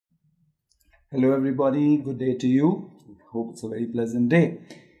Hello everybody, good day to you. Hope it's a very pleasant day.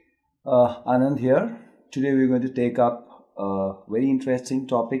 Anand here. Today we're going to take up a very interesting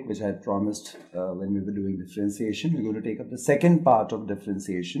topic which I had promised when we were doing differentiation. We're going to take up the second part of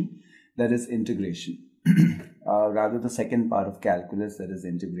differentiation, that is integration. Rather the second part of calculus, that is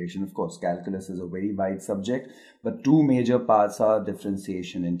integration. Of course, calculus is a very wide subject, but two major parts are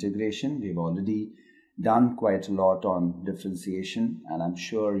differentiation and integration. We've already done quite a lot on differentiation, and I'm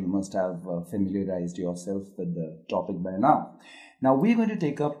sure you must have familiarized yourself with the topic by now. Now we're going to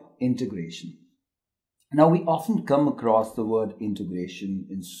take up integration. Now we often come across the word integration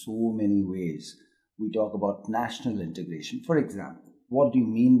in so many ways. We talk about national integration. For example, what do you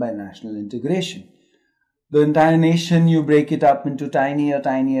mean by national integration? The entire nation, you break it up into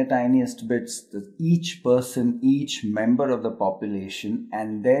tiniest bits. Each person, each member of the population,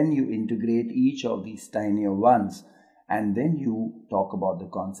 and then you integrate each of these tinier ones. And then you talk about the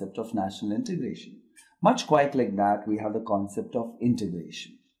concept of national integration. Much quite like that, we have the concept of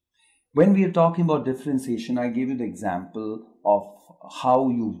integration. When we are talking about differentiation, I gave you the example of how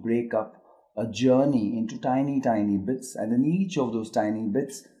you break up a journey into tiny bits, and in each of those tiny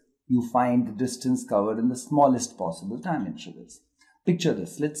bits, you find the distance covered in the smallest possible time intervals. Picture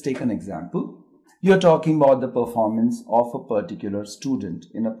this. Let's take an example. You're talking about the performance of a particular student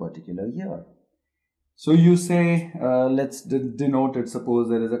in a particular year. So you say, let's denote it. Suppose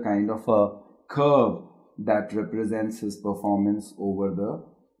there is a kind of a curve that represents his performance over the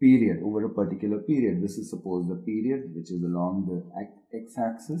period, over a particular period. This is suppose the period which is along the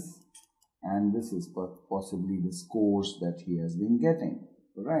x-axis, and this is possibly the scores that he has been getting.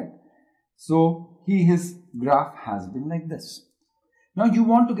 Right. So his graph has been like this. Now you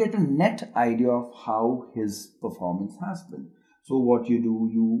want to get a net idea of how his performance has been. So what you do,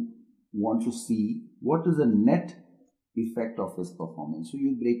 you want to see what is the net effect of his performance. So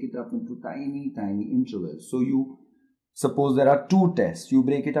you break it up into tiny intervals. So you suppose there are 2 tests. You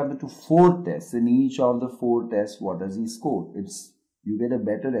break it up into 4 tests. In each of the 4 tests, what does he score? You get a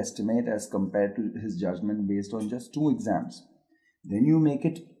better estimate as compared to his judgment based on just 2 exams. Then you make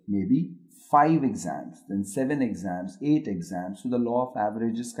it maybe 5 exams, then 7 exams, 8 exams. So the law of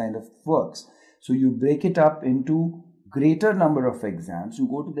averages kind of works. So you break it up into greater number of exams. You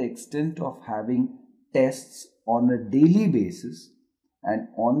go to the extent of having tests on a daily basis, and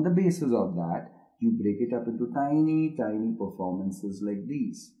on the basis of that, you break it up into tiny performances like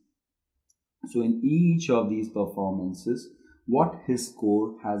these. So in each of these performances, what his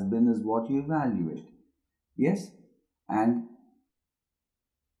score has been is what you evaluate. Yes? And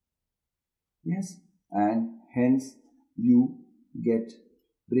hence you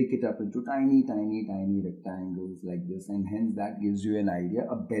break it up into tiny rectangles like this, and hence that gives you an idea,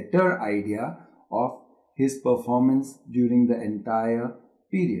 a better idea of his performance during the entire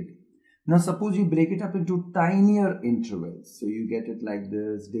period. Now suppose you break it up into tinier intervals. So you get it like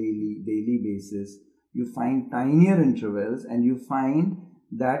this, daily basis. You find tinier intervals, and you find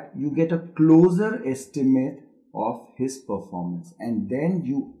that you get a closer estimate of his performance, and then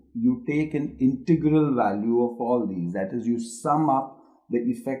you take an integral value of all these. That is, you sum up the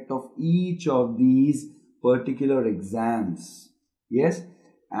effect of each of these particular exams. Yes?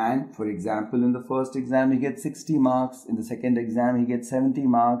 And for example, in the first exam, you get 60 marks. In the second exam, you get 70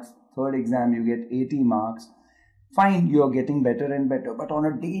 marks. Third exam, you get 80 marks. Fine, you are getting better and better. But on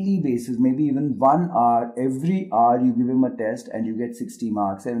a daily basis, maybe even 1 hour, every hour you give him a test and you get 60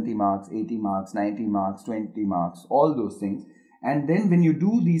 marks, 70 marks, 80 marks, 90 marks, 20 marks, all those things. And then when you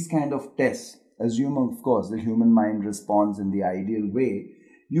do these kind of tests, assume of course the human mind responds in the ideal way,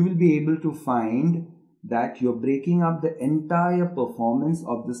 you will be able to find that you're breaking up the entire performance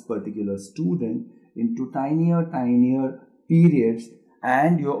of this particular student into tinier periods,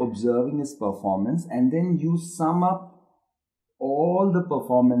 and you're observing his performance, and then you sum up all the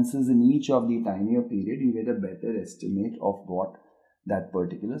performances in each of the tinier period. You get a better estimate of what that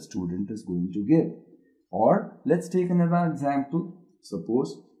particular student is going to give. Or let's take another example.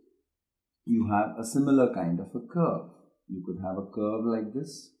 Suppose you have a similar kind of a curve. You could have a curve like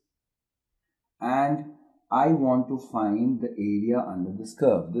this, and I want to find the area under this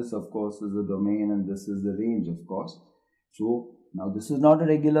curve. This of course is the domain, and this is the range of course. So now this is not a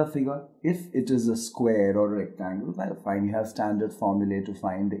regular figure. If it is a square or a rectangle, well, fine, you have standard formulae to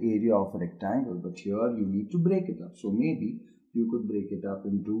find the area of a rectangle, but here you need to break it up. So maybe you could break it up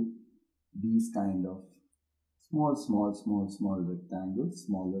into these kind of small rectangles,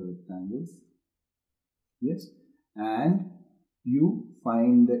 smaller rectangles. Yes, and you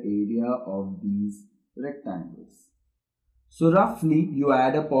find the area of these rectangles. So roughly you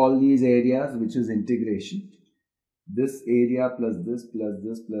add up all these areas, which is integration. this area plus this plus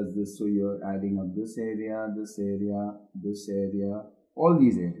this plus this. So you're adding up this area, this area, this area, all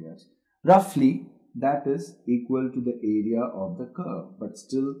these areas. Roughly, that is equal to the area of the curve. But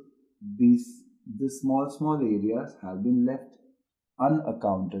still, the small areas have been left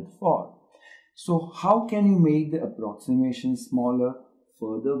unaccounted for. So how can you make the approximation smaller?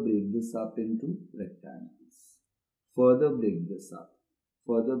 Further break this up into rectangles. Further break this up.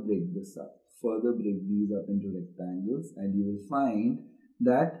 Further break this up. Further break these up into rectangles, and you will find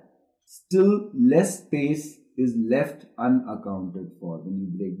that still less space is left unaccounted for when you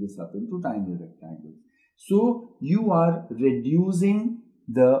break this up into tiny rectangles. So you are reducing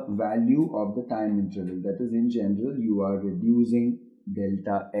the value of the time interval. That is, in general, you are reducing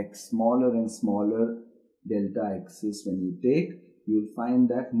delta x. Smaller and smaller delta x's when you take, you will find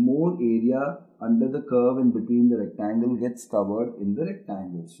that more area under the curve in between the rectangle gets covered in the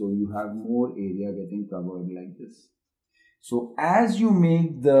rectangle. So you have more area getting covered like this. So as you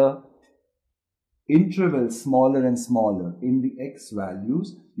make the interval smaller and smaller in the x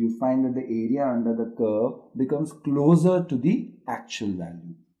values, you find that the area under the curve becomes closer to the actual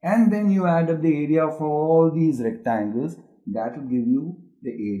value. And then you add up the area for all these rectangles. That will give you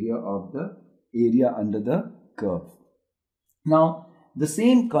the area of the area under the curve. Now, the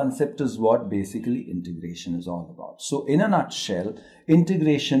same concept is what basically integration is all about. So, in a nutshell,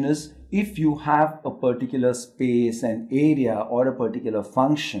 integration is if you have a particular space and area or a particular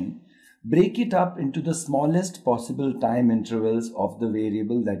function, break it up into the smallest possible time intervals of the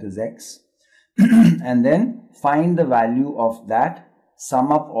variable, that is x, and then find the value of that,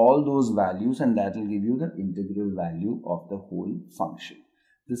 sum up all those values, and that will give you the integral value of the whole function.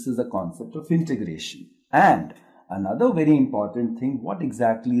 This is the concept of integration. And another very important thing, what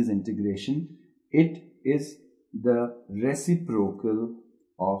exactly is integration? It is the reciprocal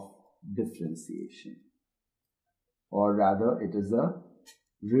of differentiation, or rather it is a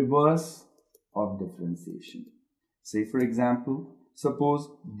reverse of differentiation. Say for example, suppose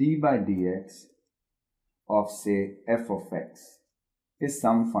d by dx of say f of x is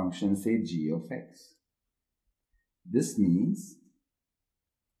some function, say g of x. This means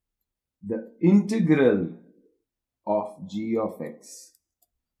the integral of g of x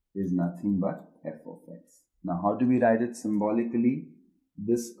is nothing but f of x. Now how do we write it symbolically?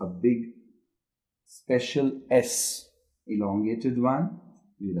 This a big special S, elongated one,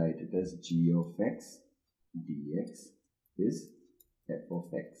 we write it as g of x dx is f of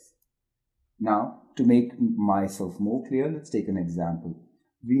x. Now to make myself more clear, let's take an example.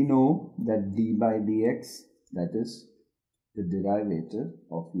 We know that d by dx, that is the derivative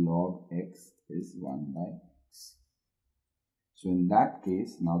of log x, is 1 by x. So in that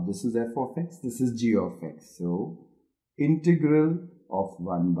case, now this is f of x, this is g of x. So integral of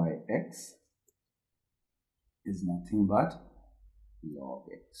 1 by x is nothing but log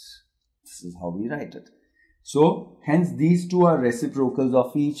x. This is how we write it. So hence these two are reciprocals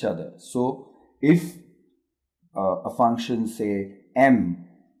of each other. So if a function, say m,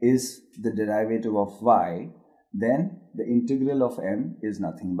 is the derivative of y, then the integral of m is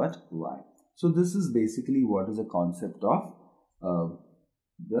nothing but y. So this is basically what is the concept of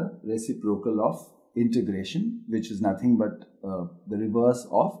the reciprocal of integration, which is nothing but the reverse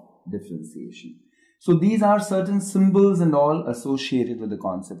of differentiation. So these are certain symbols and all associated with the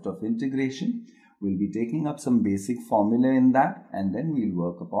concept of integration. We'll be taking up some basic formula in that, and then we'll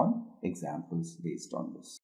work upon examples based on this.